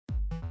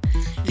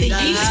The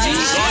Youthscape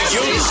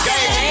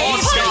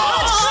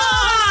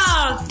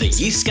Podcast. The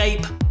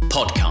Youthscape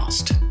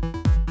Podcast.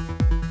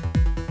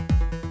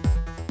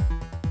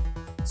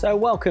 So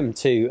welcome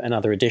to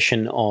another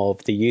edition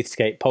of the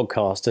Youthscape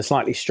Podcast, a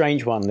slightly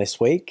strange one this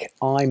week.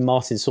 I'm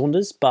Martin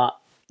Saunders, but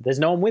there's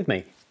no one with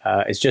me.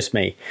 It's just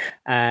me.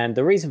 And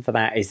the reason for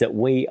that is that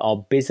we are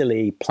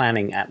busily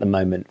planning at the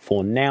moment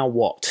for Now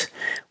What,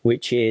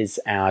 which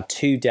is our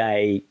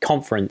 2-day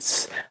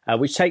conference,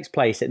 which takes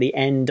place at the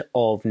end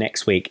of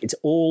next week. It's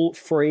all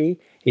free.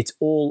 It's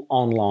all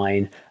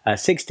online,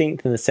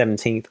 16th and the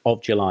 17th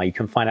of July. You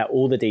can find out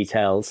all the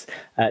details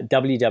at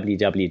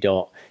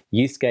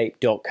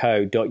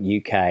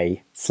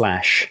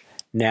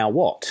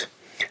www.youthscape.co.uk/nowwhat.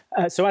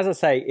 So as I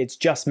say, it's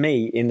just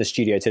me in the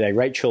studio today.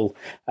 Rachel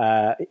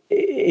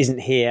isn't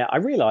here. I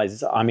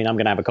realise, I'm going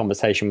to have a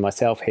conversation with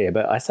myself here,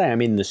 but I say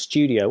I'm in the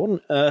studio. What on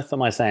earth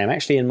am I saying? I'm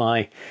actually in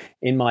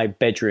my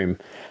bedroom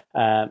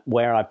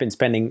where I've been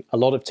spending a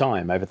lot of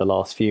time over the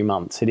last few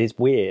months. It is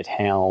weird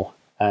how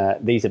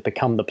these have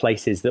become the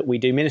places that we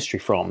do ministry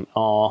from,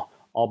 our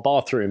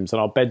bathrooms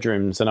and our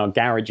bedrooms and our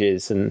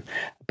garages and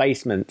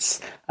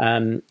basements.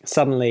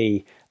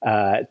 Suddenly,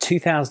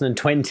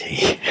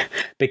 2020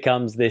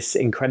 becomes this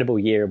incredible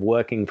year of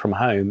working from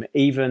home,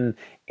 even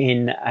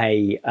in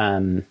a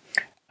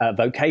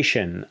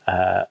vocation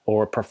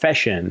or a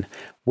profession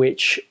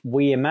which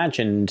we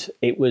imagined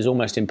it was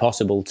almost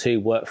impossible to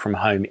work from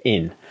home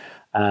in.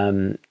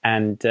 And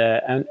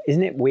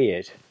isn't it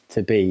weird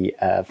to be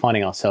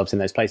finding ourselves in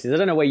those places? I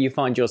don't know where you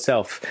find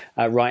yourself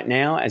right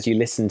now as you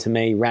listen to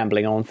me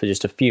rambling on for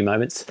just a few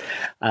moments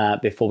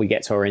before we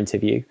get to our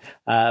interview.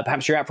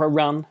 Perhaps you're out for a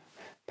run.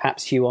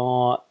 Perhaps you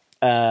are,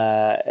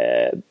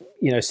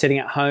 sitting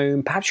at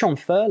home. Perhaps you're on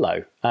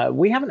furlough.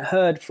 We haven't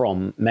heard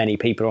from many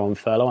people on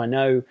furlough. I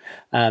know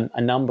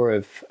a number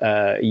of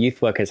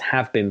youth workers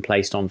have been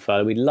placed on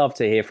furlough. We'd love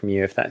to hear from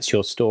you if that's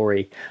your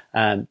story.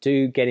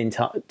 Do get in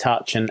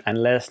touch and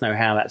let us know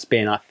how that's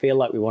been. I feel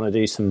like we want to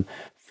do some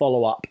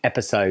follow-up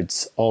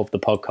episodes of the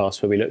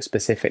podcast where we look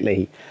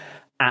specifically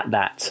at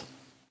that.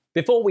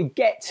 Before we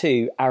get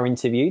to our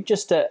interview,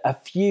 just a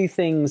few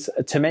things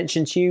to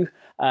mention to you.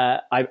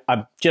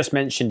 I've just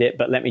mentioned it,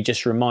 but let me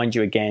just remind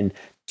you again.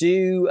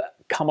 Do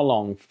come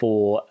along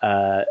for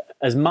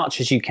as much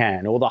as you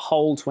can, or the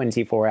whole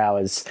 24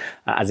 hours,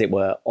 as it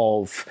were,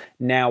 of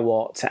Now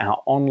What,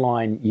 our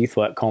online youth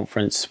work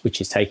conference, which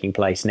is taking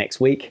place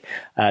next week,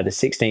 the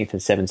 16th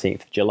and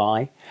 17th of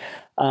July.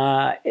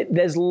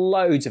 There's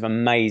loads of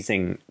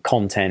amazing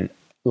content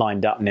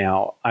lined up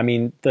now. I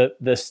mean,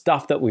 the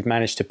stuff that we've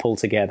managed to pull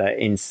together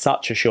in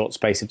such a short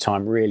space of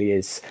time really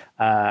is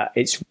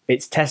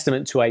it's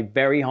testament to a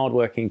very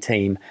hardworking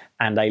team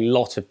and a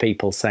lot of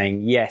people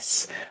saying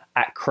yes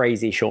at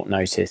crazy short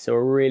notice. So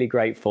we're really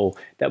grateful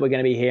that we're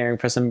going to be hearing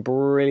from some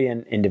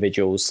brilliant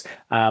individuals.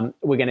 We're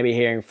going to be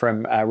hearing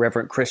from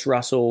Reverend Chris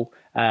Russell,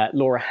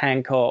 Laura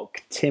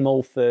Hancock, Tim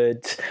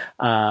Alford,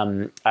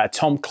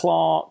 Tom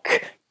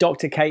Clark,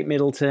 Dr. Kate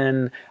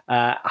Middleton,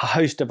 a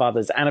host of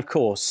others, and of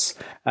course,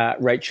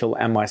 Rachel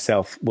and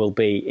myself will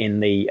be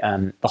in the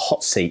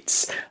hot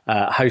seats,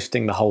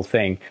 hosting the whole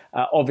thing.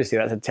 Obviously,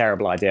 that's a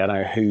terrible idea. I don't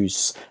know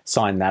who's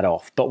signed that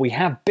off, but we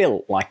have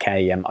built like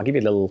I'll give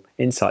you a little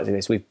insight to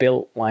this. We've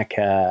built like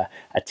a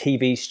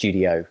TV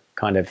studio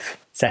kind of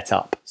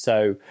setup.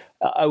 So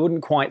I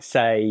wouldn't quite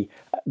say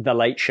The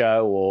Late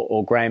Show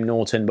or Graham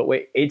Norton, but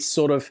it's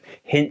sort of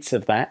hints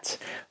of that.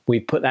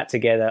 We've put that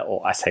together,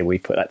 or I say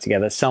we've put that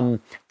together. Some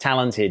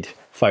talented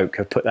folk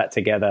have put that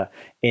together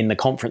in the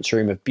conference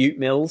room of Bute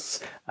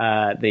Mills,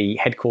 the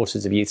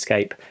headquarters of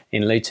Youthscape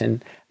in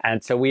Luton.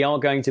 And so we are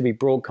going to be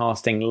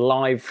broadcasting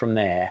live from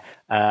there.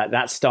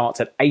 That starts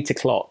at 8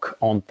 o'clock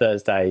on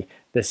Thursday,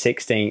 the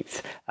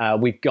 16th.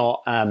 We've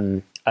got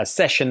a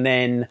session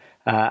then,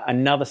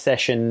 another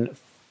session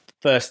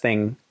first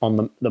thing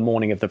on the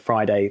morning of the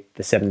Friday,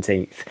 the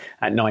 17th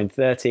at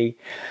 9:30.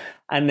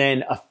 And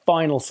then a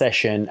final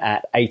session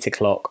at 8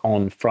 o'clock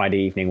on Friday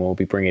evening. We'll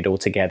be bringing it all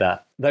together.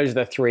 Those are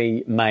the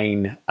three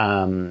main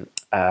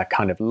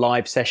kind of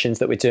live sessions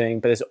that we're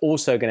doing. But there's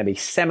also going to be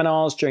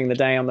seminars during the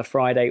day on the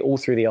Friday, all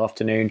through the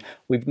afternoon.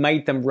 We've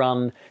made them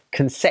run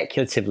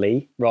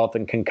consecutively rather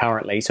than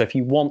concurrently. So if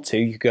you want to,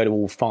 you can go to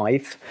all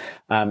five.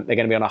 They're going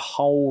to be on a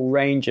whole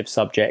range of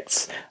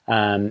subjects,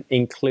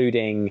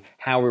 including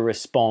how we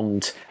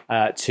respond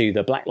to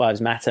the Black Lives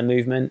Matter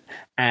movement,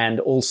 and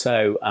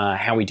also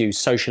how we do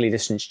socially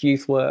distanced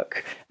youth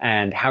work,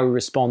 and how we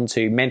respond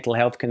to mental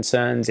health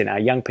concerns in our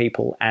young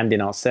people and in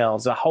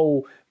ourselves. A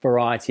whole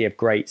variety of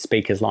great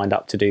speakers lined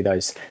up to do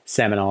those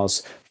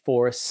seminars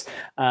for us.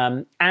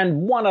 And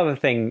one other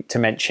thing to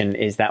mention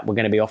is that we're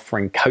going to be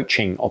offering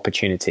coaching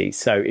opportunities.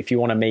 So if you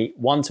want to meet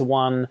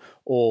one-to-one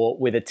or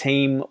with a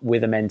team,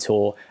 with a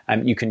mentor,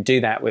 you can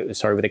do that with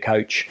a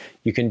coach.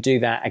 You can do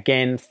that,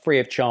 again, free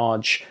of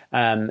charge.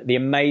 The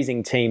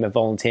amazing team of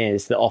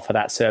volunteers that offer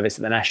that service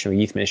at the National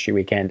Youth Ministry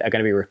Weekend are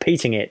going to be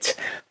repeating it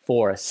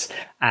for us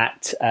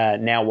at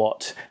Now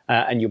What,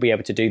 and you'll be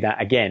able to do that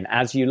again,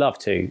 as you love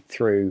to,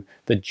 through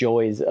the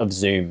joys of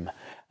Zoom.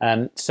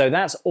 So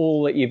that's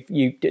all that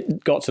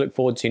you've got to look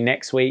forward to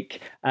next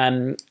week.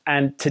 And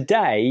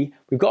today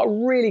we've got a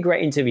really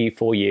great interview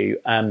for you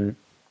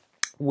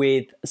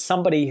with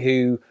somebody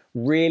who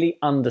really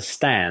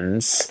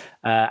understands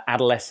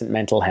adolescent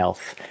mental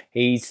health.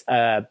 He's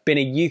been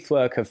a youth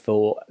worker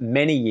for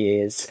many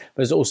years,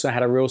 but has also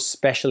had a real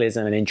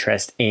specialism and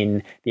interest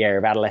in the area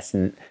of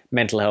adolescent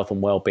mental health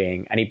and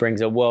well-being. And he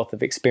brings a wealth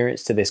of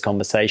experience to this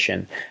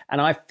conversation.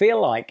 And I feel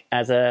like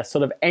as a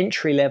sort of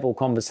entry-level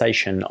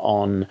conversation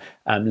on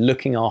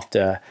looking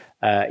after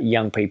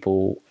young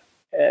people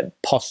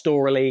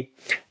pastorally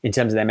in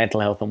terms of their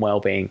mental health and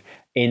well-being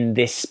in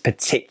this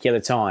particular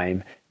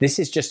time, this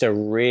is just a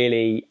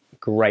really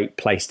great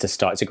place to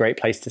start. It's a great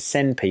place to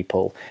send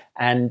people.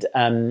 And,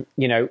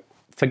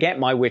 forget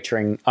my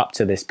wittering up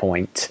to this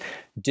point.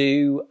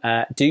 Do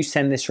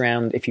send this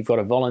around if you've got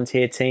a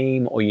volunteer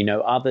team or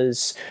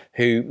others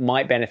who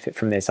might benefit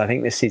from this. I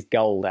think this is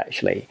gold,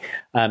 actually.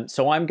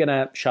 So I'm going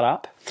to shut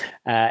up,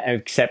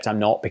 except I'm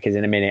not, because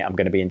in a minute I'm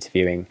going to be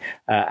interviewing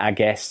our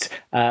guest.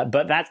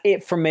 But that's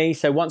it from me.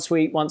 So once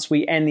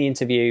we end the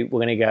interview,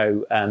 we're going to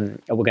go.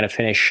 We're going to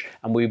finish,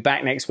 and we'll be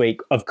back next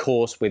week, of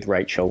course, with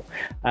Rachel.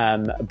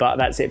 But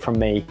that's it from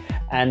me.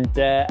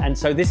 And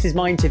so this is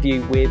my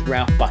interview with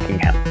Ralph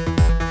Buckingham.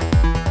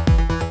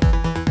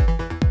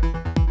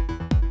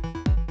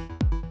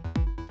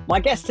 My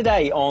guest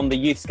today on the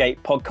Youthscape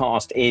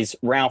podcast is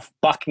Ralph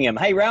Buckingham.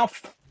 Hey,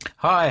 Ralph.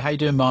 Hi, how you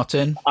doing,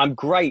 Martin? I'm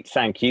great,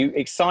 thank you.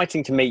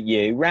 Exciting to meet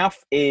you.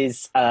 Ralph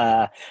is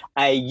a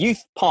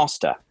youth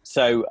pastor.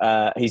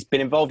 So he's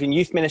been involved in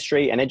youth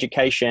ministry and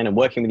education and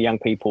working with young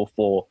people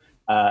for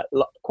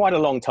quite a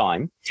long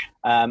time,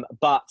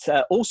 but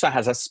also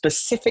has a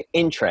specific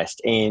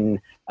interest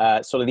in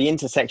sort of the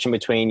intersection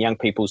between young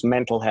people's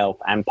mental health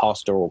and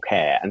pastoral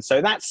care. And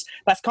so that's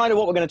kind of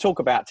what we're going to talk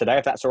about today,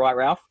 if that's all right,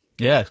 Ralph.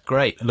 Yeah,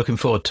 great. Looking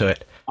forward to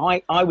it.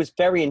 I was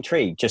very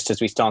intrigued just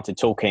as we started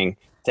talking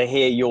to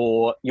hear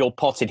your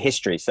potted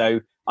history.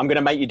 So I'm going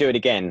to make you do it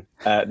again.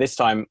 This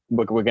time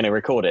we're going to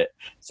record it.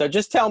 So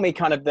just tell me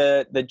kind of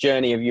the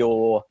journey of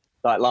your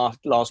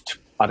last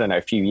I don't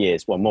know, few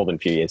years, well, more than a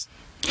few years.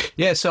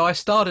 Yeah, so I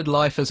started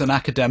life as an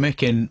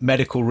academic in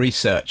medical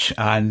research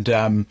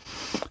and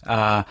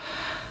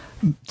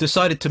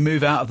decided to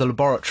move out of the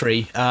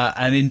laboratory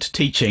and into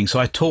teaching.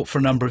 So I taught for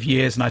a number of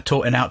years, and I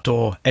taught in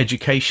outdoor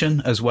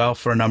education as well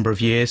for a number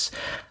of years,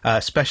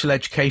 special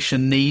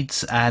education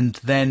needs, and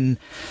then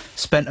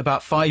spent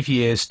about 5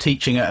 years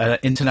teaching at an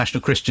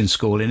international Christian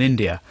school in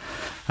India.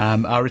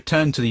 I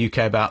returned to the UK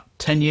about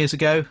 10 years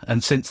ago,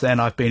 and since then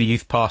I've been a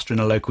youth pastor in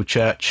a local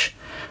church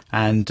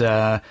and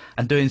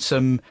doing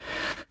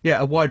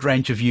a wide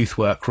range of youth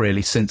work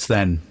really since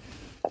then.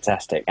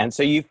 Fantastic. And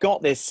so you've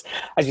got this,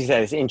 as you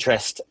say, this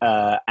interest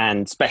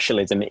and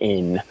specialism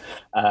in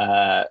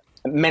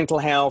mental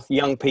health,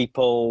 young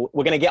people.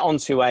 We're going to get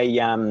onto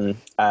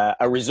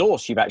a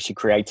resource you've actually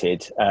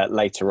created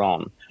later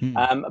on.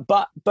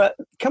 But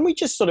can we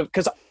just sort of,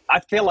 because I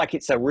feel like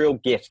it's a real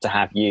gift to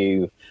have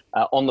you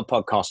on the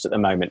podcast at the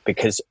moment,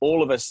 because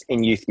all of us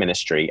in youth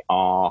ministry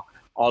are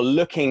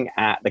looking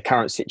at the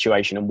current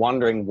situation and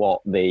wondering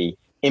what the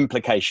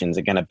implications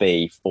are going to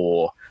be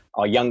for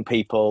our young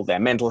people, their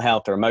mental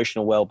health, their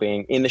emotional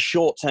well-being in the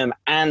short term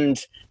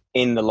and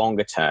in the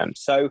longer term.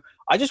 So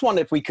I just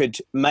wondered if we could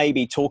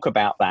maybe talk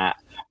about that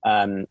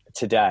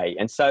today.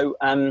 And so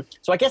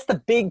I guess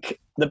the big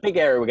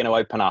area we're going to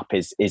open up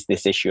is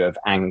this issue of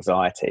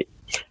anxiety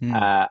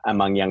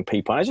among young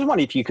people. And I just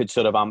wondered if you could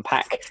sort of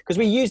unpack, because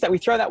we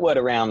throw that word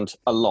around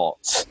a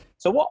lot.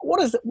 So what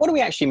do we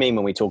actually mean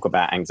when we talk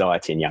about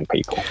anxiety in young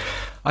people?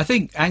 I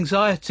think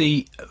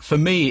anxiety for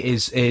me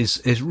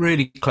is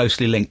really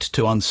closely linked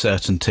to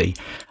uncertainty,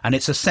 and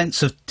it's a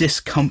sense of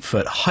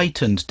discomfort,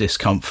 heightened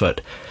discomfort,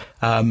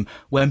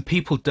 when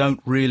people don't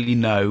really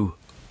know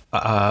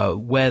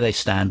where they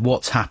stand,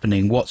 what's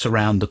happening, what's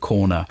around the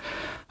corner.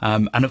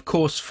 And of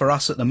course, for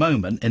us at the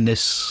moment in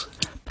this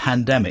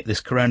pandemic,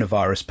 this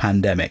coronavirus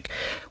pandemic,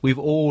 we've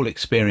all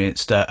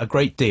experienced a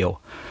great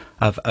deal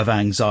of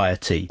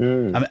anxiety. I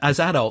mean, as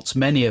adults,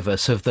 many of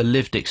us have the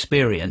lived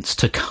experience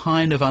to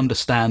kind of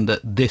understand that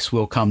this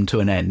will come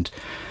to an end,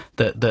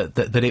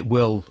 that it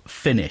will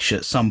finish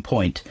at some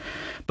point.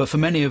 But for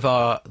many of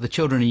the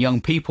children and young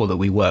people that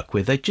we work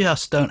with, they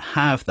just don't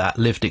have that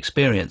lived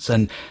experience.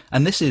 And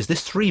this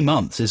 3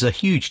 months is a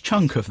huge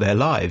chunk of their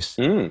lives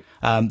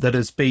that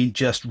has been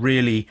just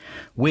really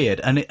weird.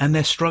 And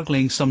they're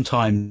struggling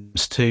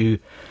sometimes to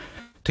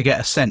get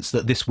a sense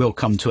that this will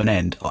come to an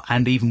end,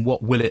 and even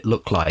what will it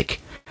look like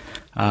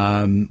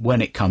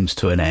when it comes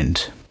to an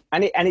end.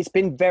 And it's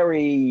been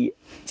very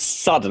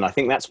sudden. I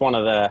think that's one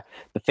of the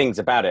things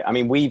about it. I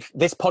mean,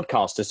 this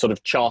podcast has sort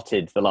of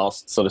charted the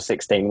last sort of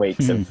 16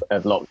 weeks of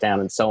lockdown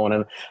and so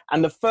on.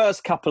 And the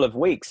first couple of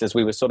weeks as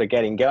we were sort of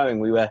getting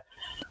going,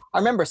 I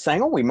remember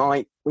saying, we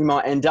might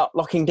end up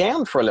locking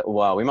down for a little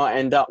while. We might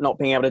end up not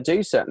being able to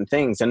do certain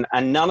things. And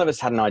none of us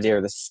had an idea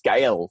of the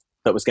scale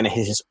that was going to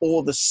hit us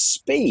or the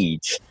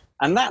speed.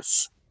 And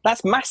that's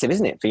massive,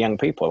 isn't it, for young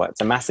people? It's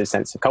a massive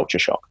sense of culture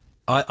shock.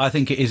 I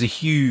think it is a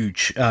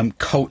huge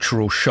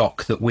cultural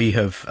shock that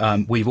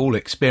we've all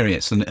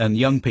experienced, and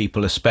young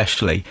people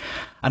especially.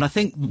 And I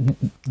think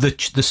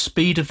the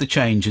speed of the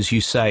change, as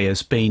you say,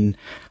 has been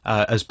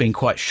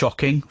quite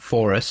shocking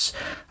for us,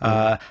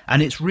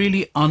 and it's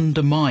really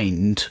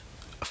undermined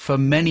for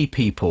many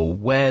people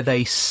where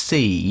they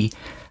see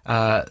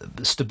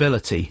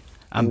stability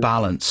and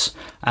balance,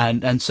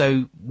 and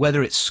so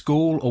whether it's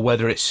school or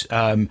whether it's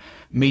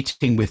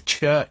meeting with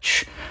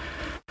church,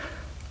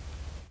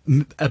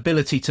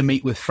 ability to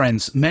meet with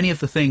friends, many of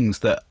the things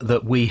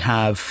that we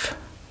have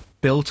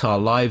built our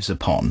lives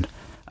upon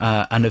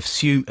and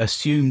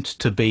assumed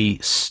to be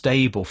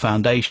stable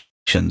foundations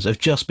have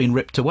just been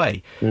ripped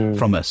away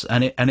from us,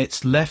 and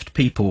it's left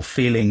people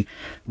feeling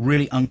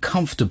really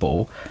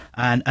uncomfortable,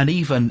 and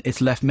even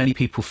it's left many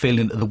people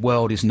feeling that the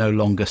world is no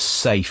longer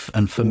safe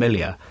and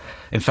familiar.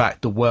 In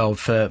fact, the world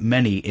for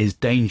many is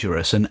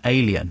dangerous and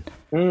alien.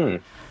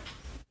 And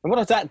what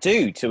does that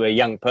do to a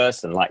young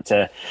person, like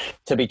to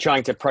be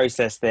trying to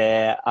process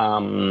their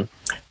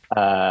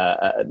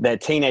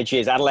teenage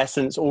years,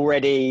 adolescence,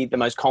 already the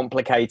most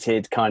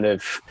complicated kind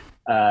of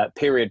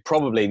period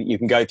probably that you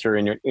can go through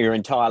in your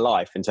entire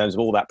life in terms of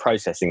all that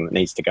processing that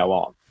needs to go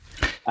on.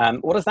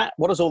 What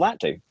does all that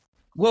do?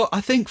 Well,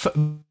 I think for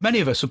many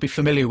of us would be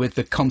familiar with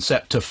the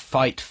concept of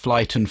fight,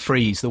 flight and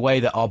freeze, the way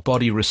that our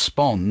body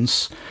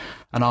responds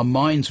and our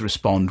minds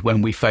respond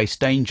when we face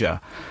danger.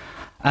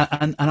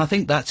 And I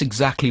think that's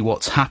exactly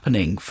what's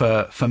happening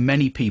for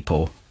many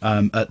people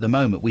at the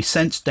moment. We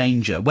sense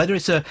danger, whether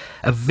it's a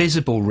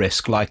visible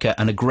risk like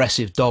an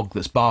aggressive dog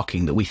that's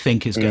barking that we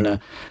think is going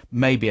to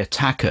maybe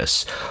attack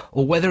us,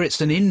 or whether it's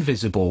an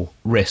invisible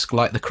risk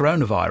like the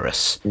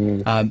coronavirus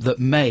that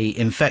may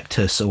infect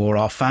us or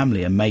our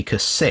family and make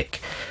us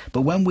sick.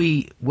 But when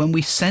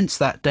we sense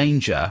that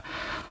danger,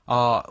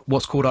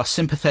 what's called our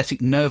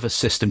sympathetic nervous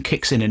system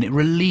kicks in, and it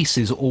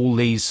releases all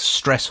these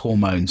stress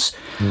hormones.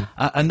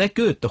 And they're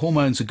good. The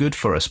hormones are good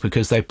for us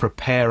because they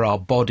prepare our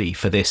body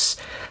for this,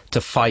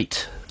 to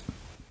fight,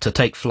 to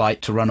take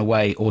flight, to run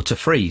away, or to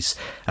freeze,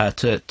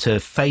 to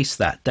face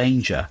that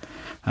danger.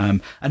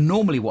 And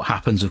normally what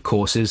happens, of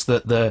course, is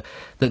that the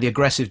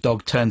aggressive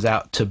dog turns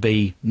out to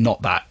be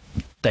not that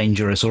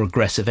dangerous or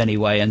aggressive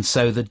anyway, and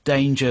so the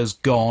danger's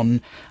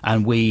gone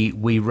and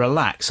we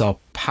relax. Our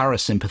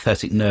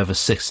parasympathetic nervous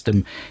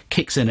system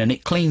kicks in and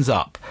it cleans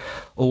up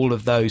all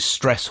of those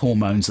stress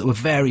hormones that were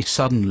very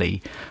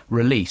suddenly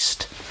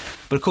released.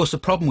 But of course the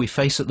problem we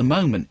face at the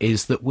moment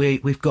is that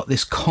we've got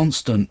this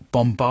constant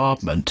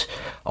bombardment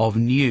of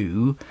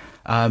new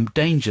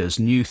dangers,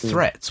 new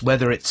threats,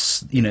 whether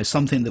it's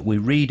something that we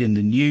read in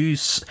the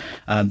news,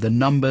 the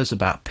numbers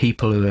about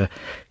people who are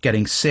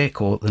getting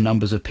sick or the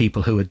numbers of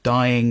people who are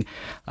dying,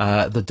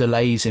 the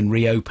delays in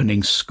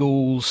reopening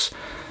schools,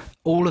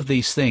 all of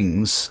these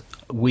things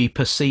we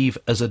perceive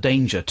as a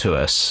danger to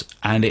us,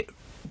 and it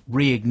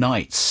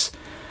reignites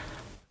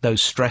those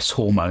stress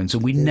hormones,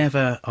 and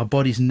our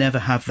bodies never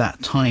have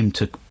that time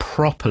to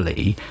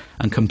properly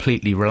and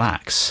completely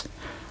relax.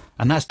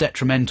 And that's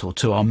detrimental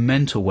to our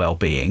mental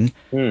well-being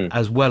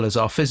as well as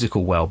our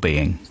physical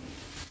well-being.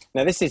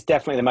 Now, this is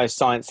definitely the most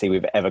sciencey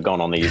we've ever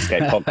gone on the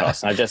Youthscape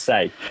podcast. And I just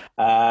say,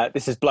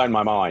 this has blown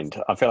my mind.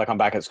 I feel like I'm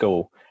back at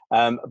school.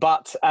 So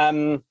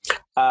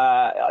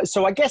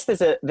I guess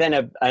there's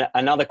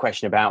another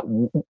question about,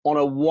 on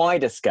a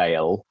wider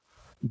scale,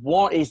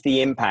 what is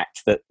the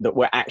impact that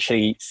we're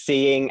actually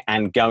seeing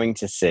and going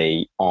to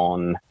see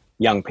on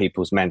young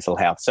people's mental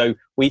health? So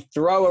we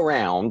throw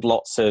around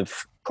lots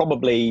of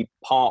probably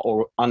part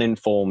or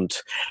uninformed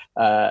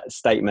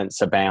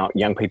statements about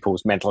young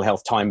people's mental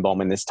health time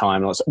bomb in this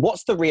time.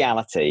 What's the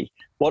reality?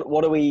 What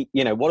are we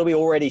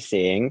already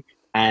seeing?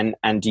 And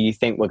do you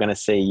think we're going to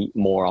see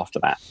more after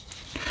that?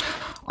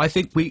 I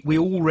think we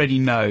already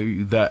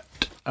know that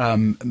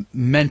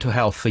mental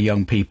health for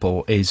young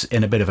people is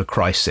in a bit of a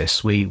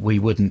crisis. We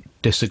wouldn't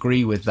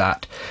disagree with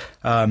that.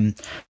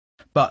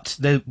 But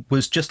there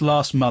was just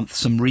last month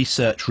some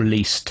research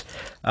released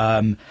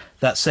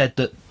that said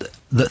that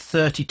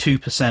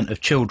 32% of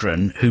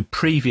children who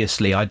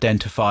previously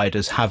identified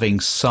as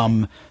having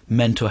some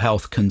mental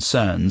health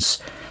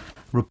concerns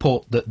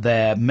report that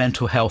their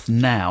mental health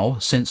now,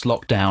 since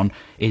lockdown,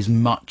 is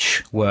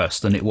much worse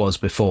than it was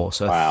before.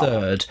 So a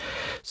third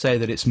say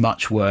that it's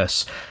much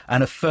worse,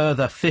 and a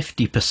further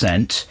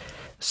 50%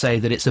 say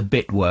that it's a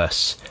bit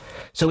worse.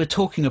 So we're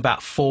talking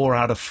about 4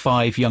 out of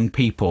 5 young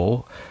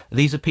people.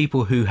 These are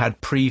people who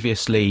had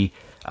previously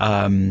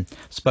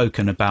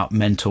spoken about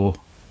mental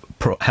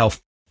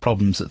health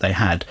problems that they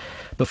had.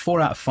 But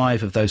 4 out of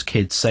 5 of those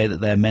kids say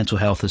that their mental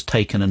health has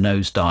taken a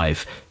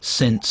nosedive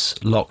since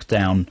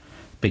lockdown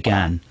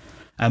began.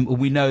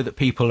 We know that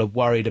people are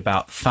worried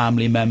about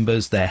family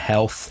members, their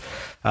health,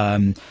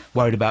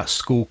 worried about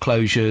school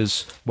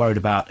closures, worried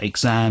about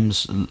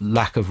exams,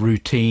 lack of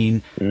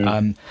routine,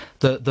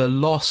 the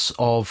loss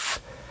of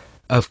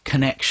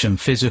connection,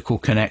 physical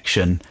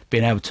connection,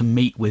 being able to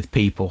meet with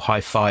people,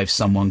 high five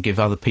someone, give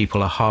other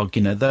people a hug,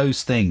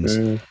 those things,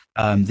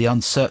 the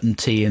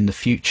uncertainty in the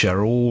future,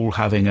 are all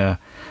having a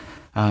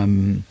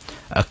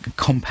a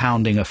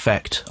compounding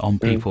effect on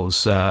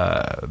people's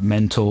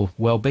mental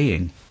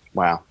well-being.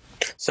 Wow.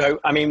 So,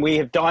 I mean, we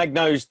have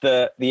diagnosed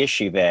the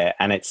issue there,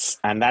 and it's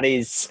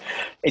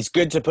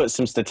good to put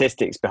some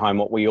statistics behind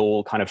what we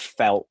all kind of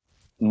felt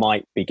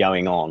might be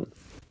going on.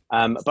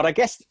 But I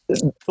guess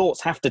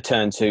thoughts have to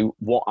turn to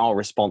what our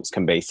response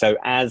can be. So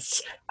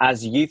as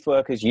youth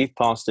workers, youth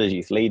pastors,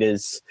 youth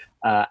leaders,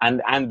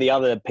 and the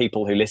other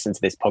people who listen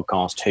to this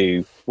podcast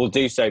who will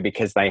do so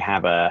because they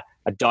have a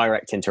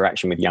direct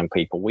interaction with young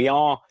people,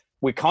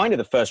 we're kind of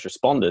the first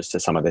responders to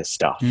some of this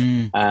stuff.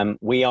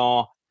 We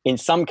are, in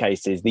some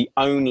cases, the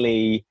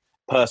only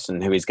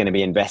person who is going to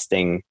be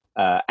investing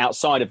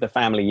outside of the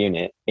family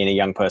unit in a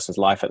young person's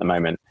life at the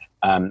moment,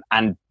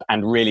 and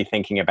really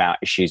thinking about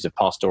issues of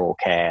pastoral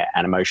care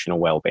and emotional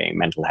well-being,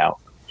 mental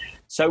health.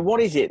 So what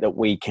is it that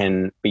we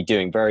can be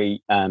doing?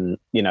 Very,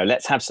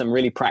 let's have some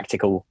really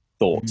practical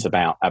thoughts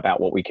about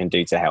what we can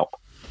do to help.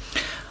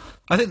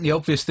 I think the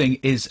obvious thing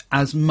is,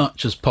 as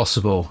much as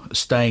possible,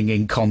 staying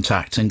in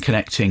contact and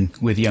connecting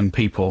with young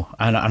people.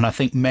 And I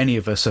think many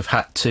of us have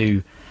had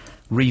to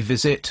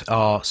revisit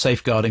our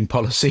safeguarding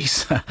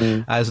policies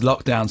as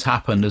lockdowns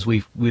happened, as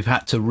we've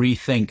had to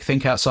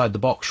think outside the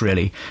box,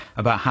 really,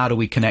 about how do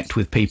we connect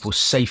with people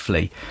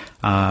safely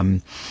via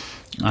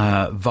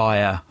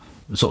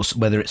sort of,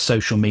 whether it's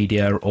social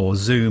media or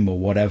Zoom or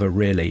whatever,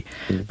 really.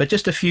 But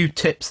just a few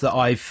tips that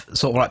I've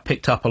sort of like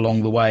picked up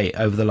along the way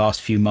over the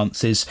last few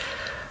months is,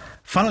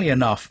 funnily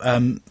enough,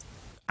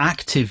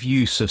 active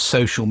use of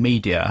social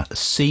media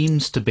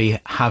seems to be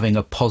having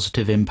a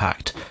positive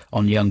impact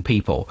on young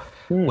people.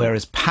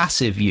 Whereas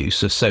passive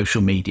use of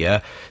social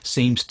media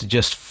seems to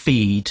just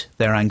feed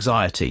their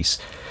anxieties.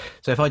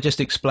 So if I just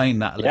explain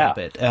that a little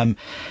bit,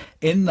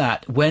 in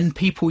that when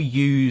people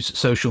use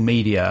social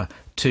media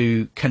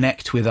to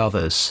connect with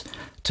others,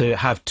 to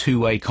have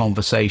two-way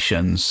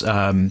conversations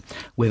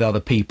with other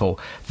people,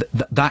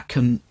 that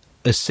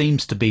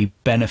seems to be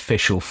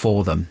beneficial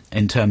for them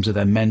in terms of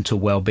their mental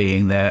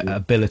well-being, their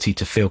ability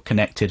to feel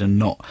connected and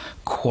not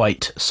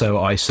quite so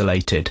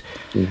isolated.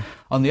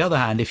 On the other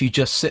hand, if you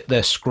just sit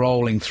there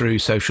scrolling through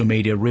social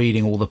media,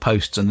 reading all the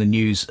posts and the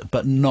news,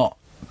 but not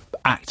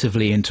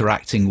actively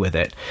interacting with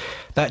it,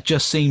 that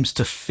just seems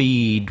to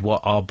feed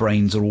what our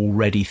brains are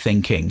already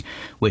thinking,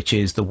 which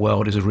is the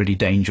world is a really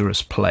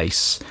dangerous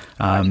place.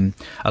 A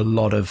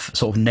lot of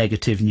sort of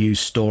negative news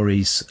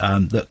stories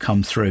that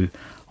come through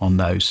on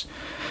those.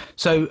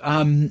 So,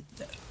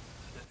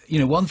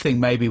 one thing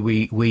maybe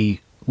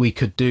we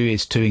could do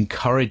is to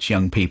encourage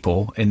young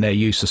people in their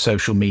use of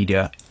social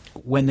media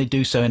when they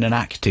do so in an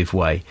active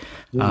way,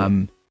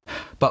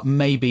 but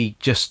maybe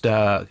just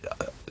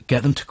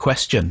get them to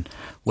question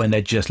when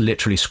they're just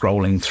literally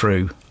scrolling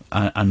through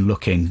and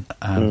looking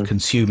and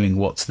consuming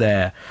what's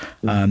there.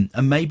 And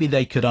maybe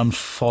they could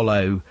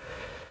unfollow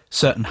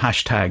certain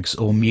hashtags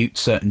or mute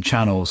certain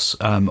channels,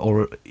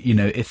 or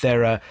if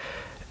there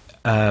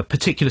are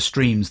particular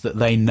streams that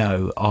they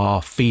know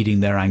are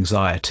feeding their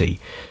anxiety,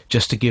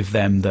 just to give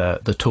them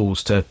the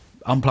tools to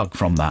unplug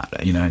from that,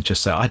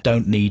 just say, I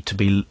don't need to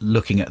be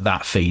looking at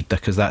that feed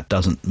because that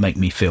doesn't make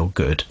me feel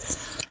good.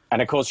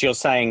 And of course, you're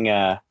saying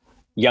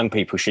young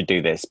people should do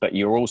this, but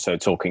you're also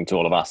talking to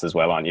all of us as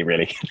well, aren't you,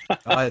 really?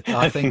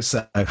 I think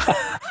so.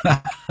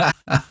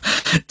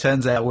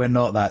 Turns out we're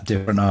not that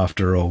different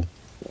after all.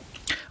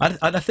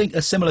 I think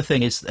a similar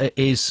thing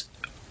is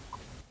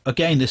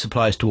again, this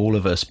applies to all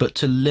of us, but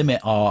to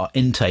limit our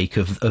intake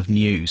of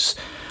news.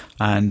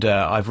 And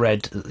I've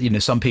read,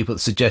 some people that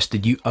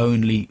suggested you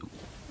only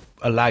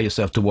allow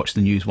yourself to watch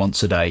the news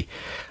once a day.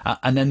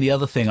 And then the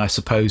other thing, I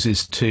suppose,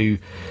 is to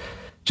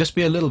just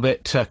be a little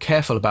bit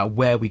careful about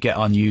where we get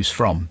our news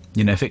from.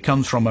 If it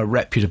comes from a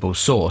reputable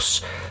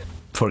source,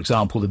 for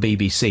example, the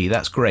BBC,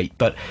 that's great.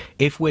 But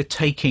if we're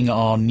taking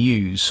our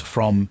news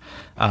from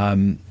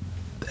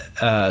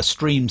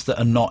streams that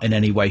are not in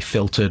any way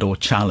filtered or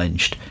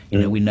challenged,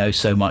 we know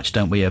so much,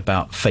 don't we,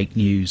 about fake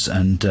news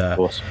and of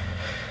course.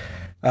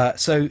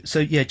 So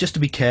just to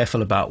be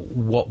careful about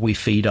what we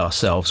feed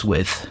ourselves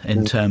with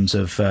in terms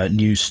of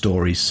news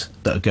stories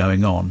that are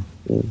going on.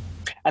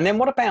 And then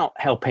what about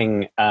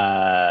helping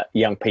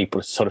young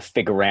people sort of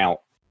figure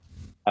out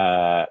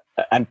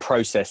and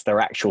process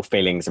their actual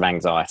feelings of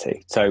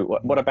anxiety? So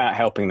what about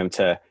helping them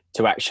to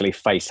actually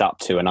face up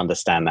to and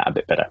understand that a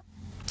bit better?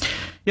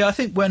 Yeah, I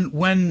think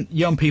when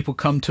young people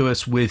come to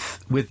us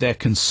with their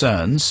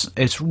concerns,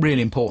 it's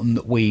really important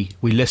that we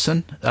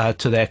listen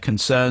to their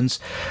concerns.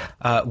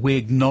 We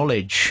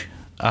acknowledge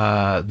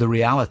the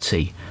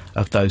reality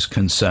of those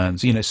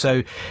concerns.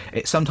 So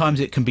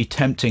sometimes it can be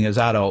tempting as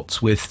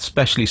adults with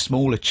especially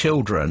smaller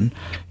children,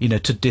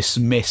 to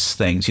dismiss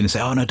things. Say,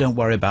 oh no, don't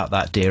worry about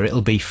that, dear.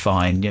 It'll be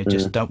fine.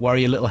 Just don't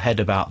worry your little head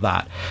about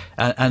that.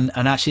 And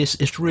actually,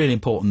 it's really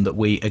important that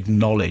we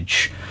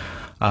acknowledge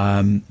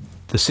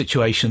the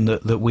situation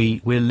that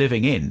we're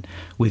living in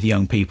with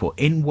young people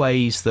in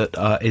ways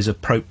that is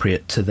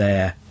appropriate to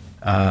their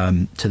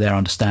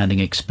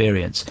understanding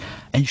experience.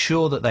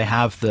 Ensure that they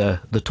have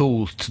the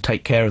tools to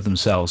take care of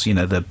themselves,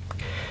 the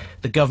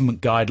the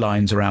government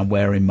guidelines around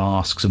wearing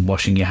masks and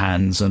washing your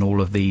hands and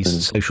all of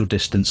these social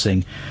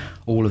distancing,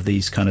 all of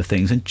these kind of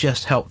things, and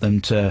just help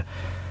them to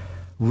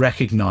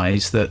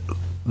recognise that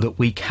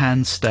we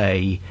can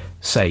stay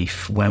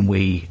safe when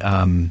we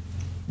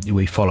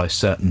follow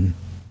certain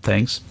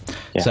things,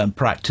 certain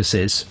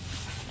practices.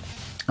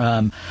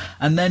 And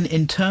then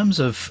in terms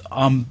of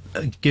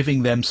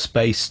giving them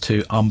space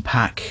to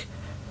unpack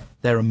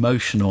their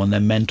emotional and their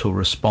mental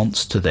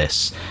response to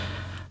this,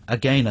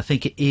 again, I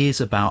think it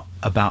is about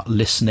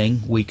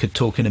listening. We could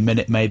talk in a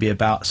minute maybe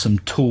about some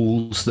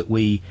tools that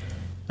we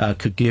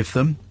could give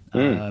them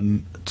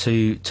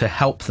to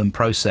help them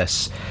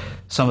process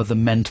some of the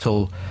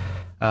mental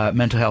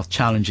health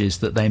challenges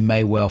that they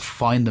may well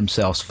find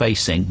themselves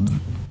facing.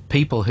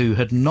 People who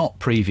had not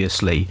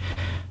previously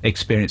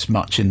experienced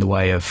much in the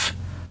way of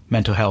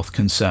mental health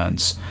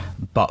concerns,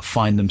 but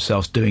find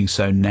themselves doing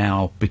so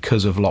now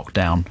because of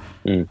lockdown.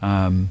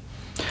 And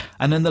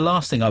then the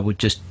last thing I would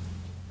just,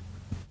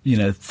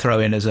 throw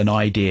in as an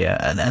idea,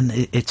 and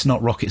it's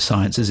not rocket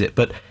science, is it?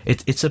 But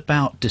it's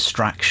about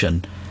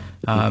distraction.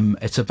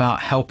 It's about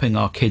helping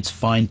our kids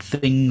find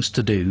things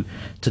to do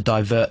to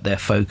divert their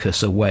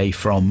focus away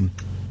from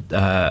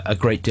a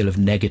great deal of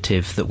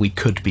negative that we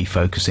could be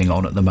focusing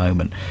on at the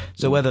moment.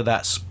 So whether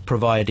that's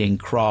providing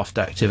craft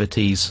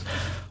activities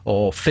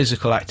or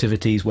physical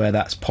activities where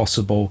that's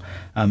possible,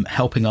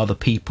 helping other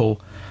people,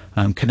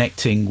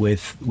 connecting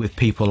with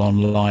people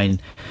online,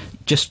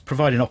 just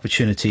providing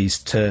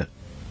opportunities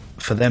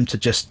for them to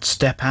just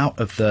step out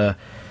of the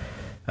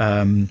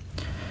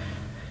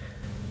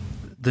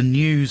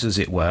news, as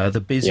it were, the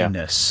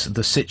busyness,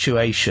 the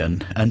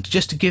situation, and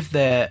just to give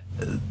their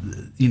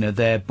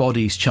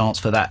bodies chance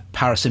for that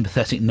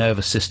parasympathetic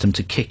nervous system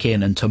to kick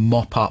in and to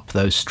mop up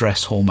those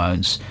stress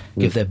hormones,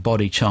 give their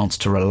body chance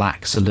to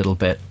relax a little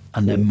bit,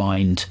 and their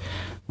mind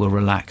will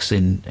relax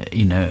at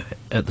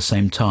the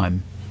same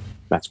time.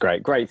 That's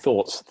great. Great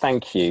thoughts.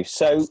 Thank you.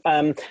 So,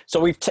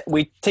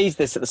 we teased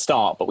this at the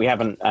start, but we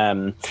haven't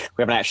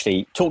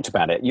actually talked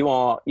about it.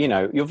 You're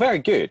very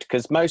good,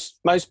 because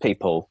most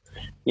people,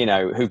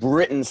 who've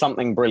written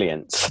something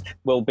brilliant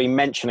will be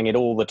mentioning it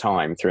all the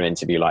time through an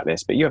interview like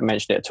this, but you haven't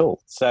mentioned it at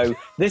all. So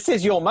this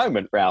is your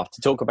moment, Ralph,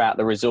 to talk about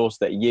the resource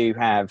that you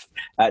have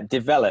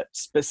developed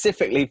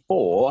specifically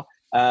for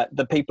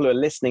the people who are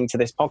listening to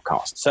this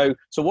podcast. So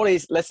what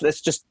is,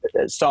 let's just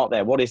start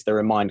there. What is the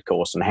Remind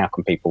course, and how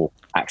can people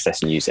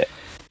access and use it?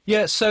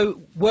 Yeah,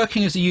 so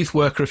working as a youth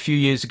worker a few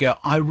years ago,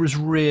 I was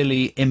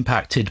really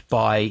impacted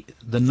by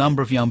the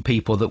number of young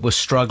people that were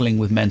struggling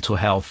with mental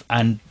health,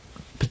 and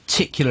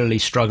particularly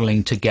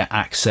struggling to get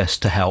access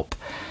to help,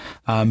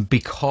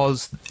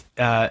 because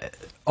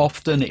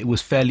often it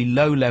was fairly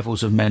low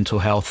levels of mental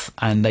health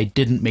and they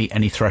didn't meet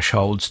any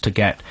thresholds to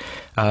get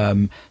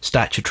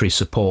statutory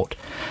support.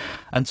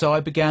 And so I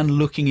began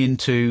looking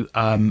into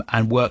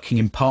and working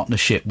in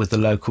partnership with the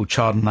local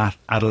child and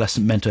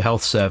adolescent mental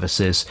health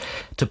services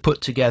to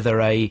put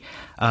together a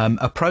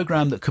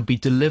program that could be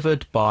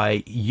delivered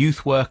by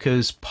youth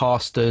workers,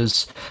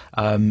 pastors,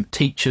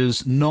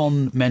 teachers,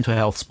 non-mental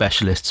health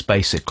specialists,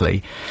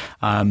 basically,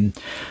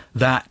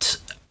 that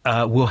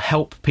will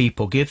help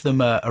people, give them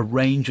a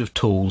range of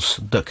tools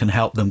that can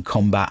help them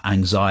combat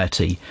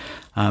anxiety.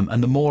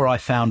 And the more I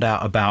found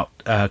out about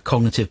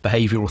cognitive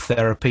behavioural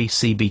therapy,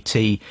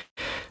 CBT,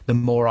 the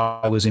more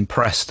I was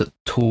impressed at the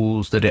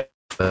tools that it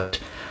offered.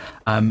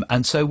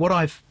 And so what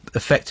I've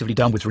effectively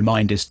done with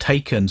Remind is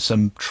taken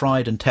some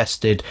tried and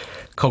tested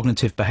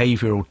cognitive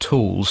behavioural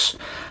tools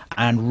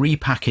and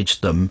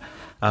repackaged them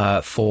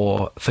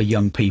for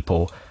young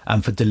people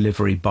and for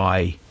delivery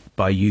by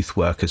youth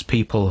workers,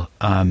 people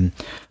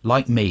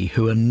like me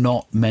who are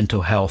not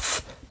mental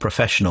health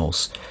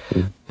professionals,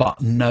 but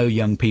know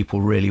young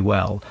people really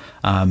well,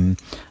 and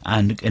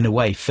in a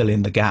way fill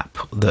in the gap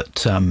that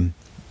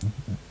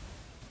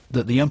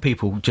the young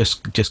people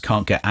just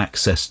can't get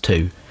access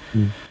to.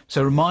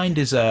 So Remind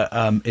is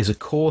a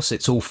course.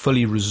 It's all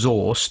fully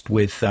resourced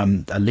with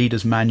a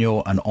leader's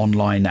manual and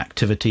online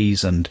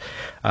activities and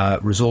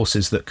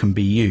resources that can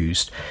be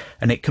used,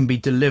 and it can be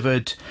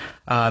delivered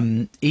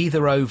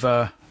either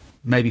over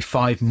maybe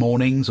 5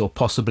 mornings or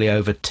possibly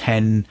over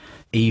 10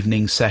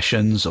 evening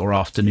sessions or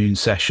afternoon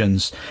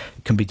sessions.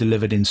 It can be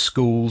delivered in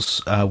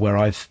schools, where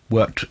I've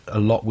worked a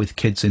lot with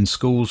kids in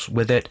schools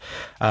with it,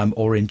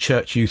 or in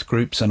church youth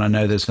groups, and I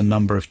know there's a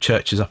number of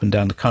churches up and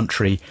down the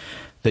country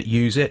that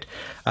use it.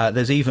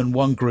 There's even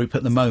one group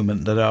at the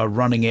moment that are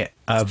running it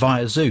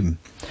via Zoom.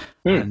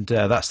 And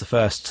that's the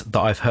first that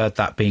I've heard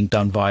that being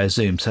done via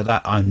Zoom. So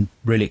that I'm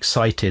really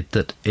excited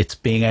that it's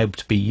being able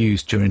to be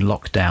used during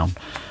lockdown.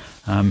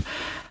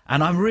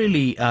 And I'm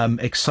really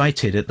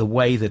excited at the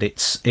way that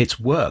it's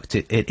worked.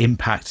 It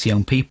impacts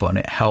young people, and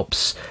it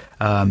helps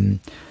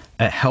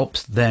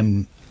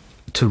them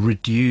to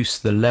reduce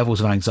the levels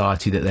of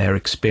anxiety that they're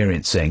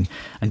experiencing,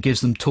 and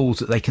gives them tools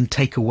that they can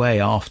take away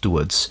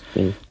afterwards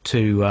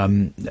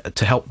to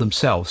help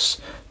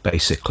themselves,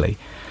 basically.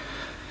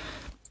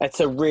 It's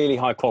a really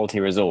high quality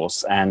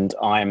resource, and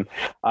I'm,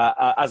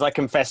 as I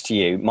confessed to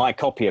you, my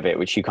copy of it,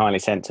 which you kindly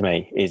sent to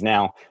me, is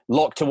now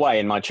locked away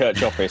in my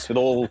church office with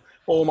all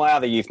my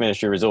other youth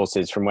ministry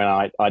resources from when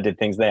I did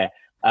things there.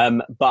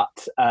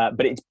 But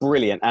it's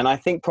brilliant, and I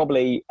think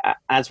probably,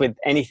 as with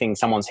anything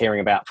someone's hearing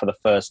about for the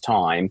first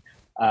time,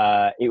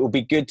 it would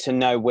be good to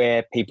know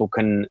where people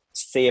can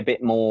see a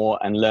bit more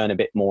and learn a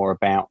bit more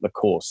about the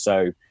course.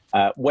 So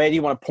where do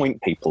you want to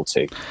point people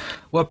to?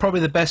 Well, probably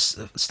the best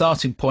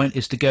starting point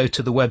is to go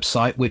to the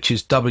website, which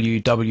is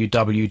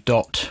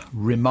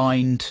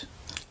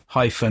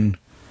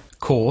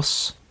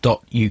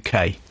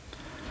www.remind-course.uk.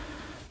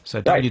 So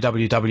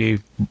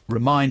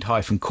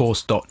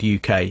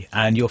www.remind-course.uk,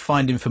 and you'll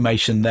find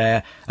information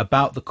there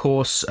about the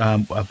course,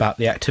 about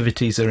the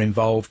activities that are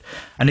involved.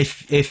 And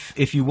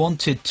if you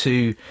wanted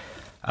to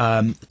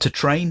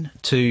train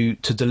to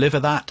deliver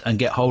that and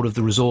get hold of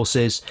the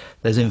resources,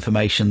 there's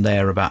information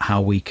there about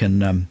how we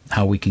can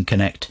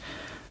connect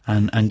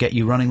and get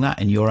you running that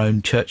in your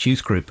own church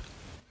youth group.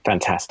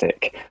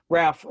 Fantastic.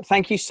 Ralph,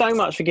 thank you so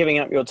much for giving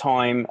up your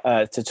time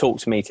to talk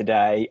to me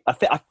today.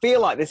 I feel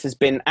like this has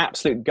been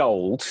absolute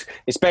gold,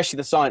 especially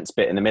the science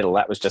bit in the middle.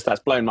 That's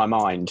blown my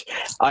mind.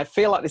 I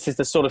feel like this is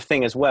the sort of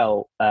thing as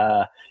well,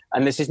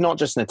 and this is not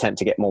just an attempt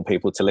to get more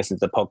people to listen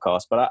to the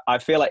podcast, but I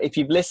feel like if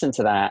you've listened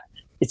to that,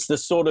 it's the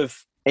sort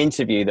of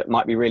interview that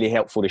might be really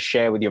helpful to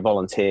share with your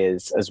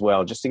volunteers as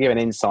well, just to give an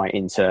insight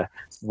into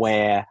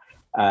where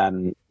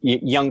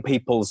young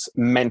people's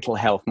mental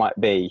health might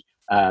be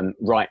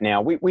right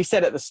now. We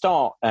said at the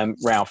start,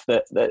 Ralph,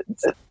 that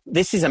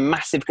this is a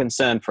massive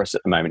concern for us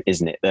at the moment,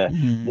 isn't it?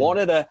 What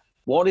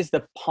is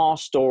the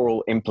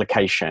pastoral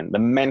implication, the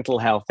mental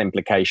health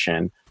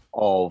implication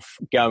of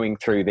going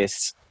through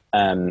this,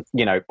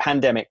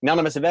 pandemic? None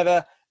of us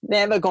have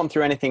never gone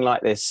through anything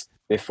like this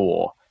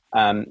before.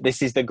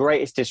 This is the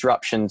greatest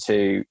disruption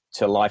to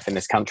life in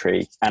this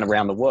country and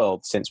around the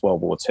world since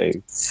World War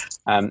II.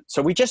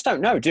 So we just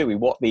don't know, do we,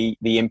 what the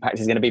impact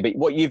is going to be? But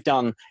what you've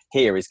done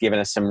here is given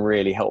us some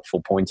really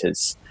helpful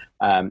pointers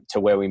to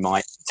where we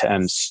might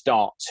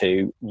start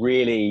to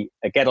really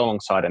get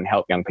alongside and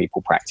help young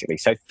people practically.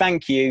 So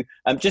thank you.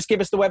 Just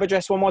give us the web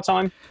address one more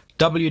time.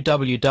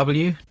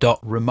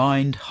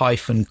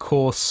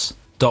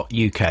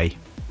 www.remind-course.uk.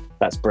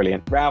 That's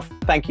brilliant. Ralph,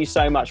 thank you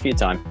so much for your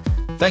time.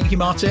 Thank you,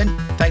 Martin.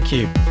 Thank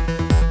you.